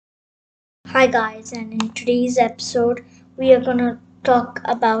Hi guys, and in today's episode, we are gonna talk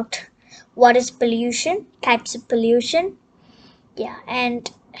about what is pollution, types of pollution. And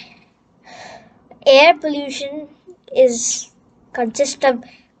air pollution is consist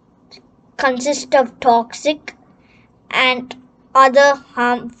of toxic and other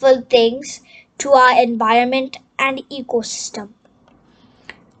harmful things to our environment and ecosystem.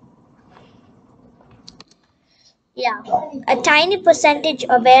 A tiny percentage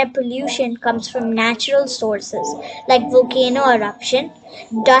of air pollution comes from natural sources like volcano eruption,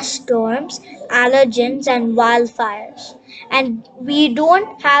 dust storms, allergens, and wildfires. And we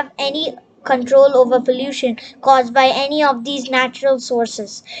don't have any control over pollution caused by any of these natural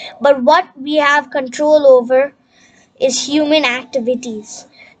sources. But what we have control over is human activities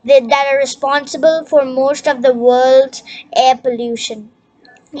that are responsible for most of the world's air pollution.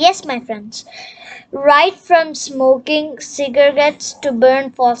 Yes, my friends. Right from smoking cigarettes to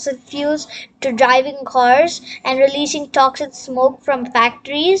burn fossil fuels to driving cars and releasing toxic smoke from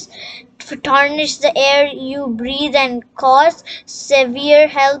factories to tarnish the air you breathe and cause severe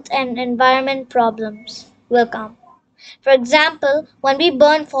health and environment problems will come. For example, when we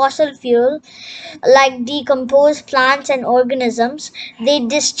burn fossil fuel like decomposed plants and organisms, they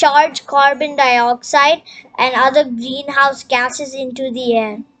discharge carbon dioxide and other greenhouse gases into the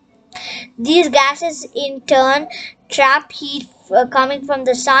air. These gases in turn trap heat coming from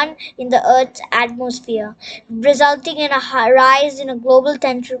the sun in the Earth's atmosphere, resulting in a rise in a global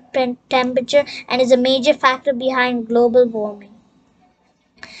temperature and is a major factor behind global warming.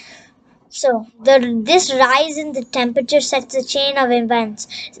 This rise in the temperature sets a chain of events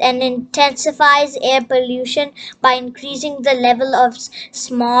and intensifies air pollution by increasing the level of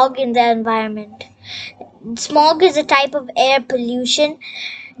smog in the environment. Smog is a type of air pollution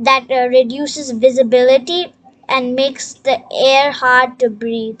that reduces visibility and makes the air hard to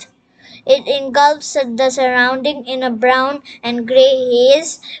breathe. It engulfs the surrounding in a brown and gray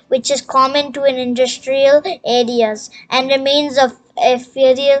haze, which is common to in industrial areas and remains of a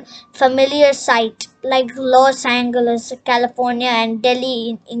familiar sight like Los Angeles, California, and Delhi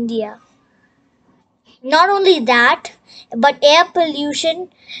in India. Not only that, but air pollution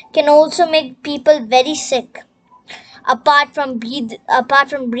can also make people very sick. Apart from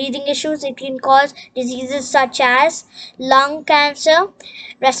breathing issues, it can cause diseases such as lung cancer,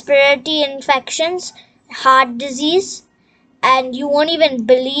 respiratory infections, heart disease, and you won't even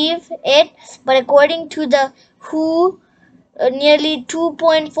believe it, but according to the WHO, nearly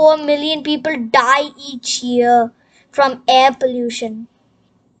 2.4 million people die each year from air pollution.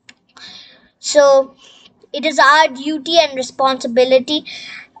 So it is our duty and responsibility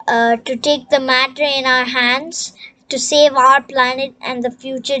to take the matter in our hands to save our planet and the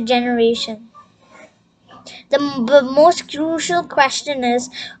future generation. The most crucial question is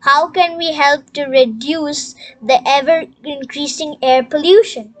how can we help to reduce the ever increasing air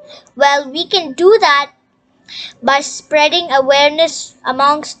pollution? Well, we can do that by spreading awareness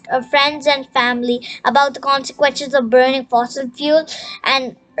amongst our friends and family about the consequences of burning fossil fuel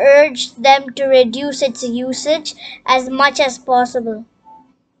and urge them to reduce its usage as much as possible.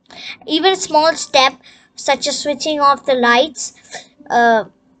 Even a small step such as switching off the lights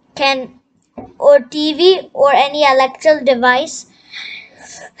can or TV or any electrical device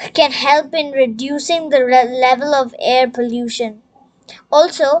can help in reducing the level of air pollution.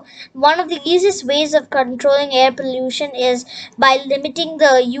 Also, one of the easiest ways of controlling air pollution is by limiting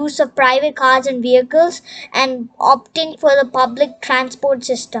the use of private cars and vehicles and opting for the public transport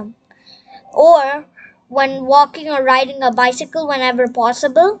system. Or when walking or riding a bicycle whenever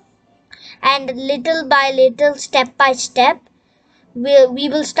possible. And little by little, step by step, we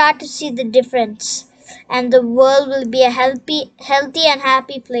will start to see the difference. And the world will be a healthy and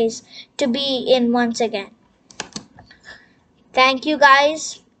happy place to be in once again. Thank you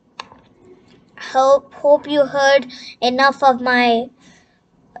guys. Hope you heard enough of my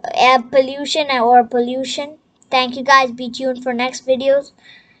air pollution or pollution. Thank you guys. Be tuned for next videos.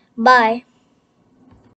 Bye.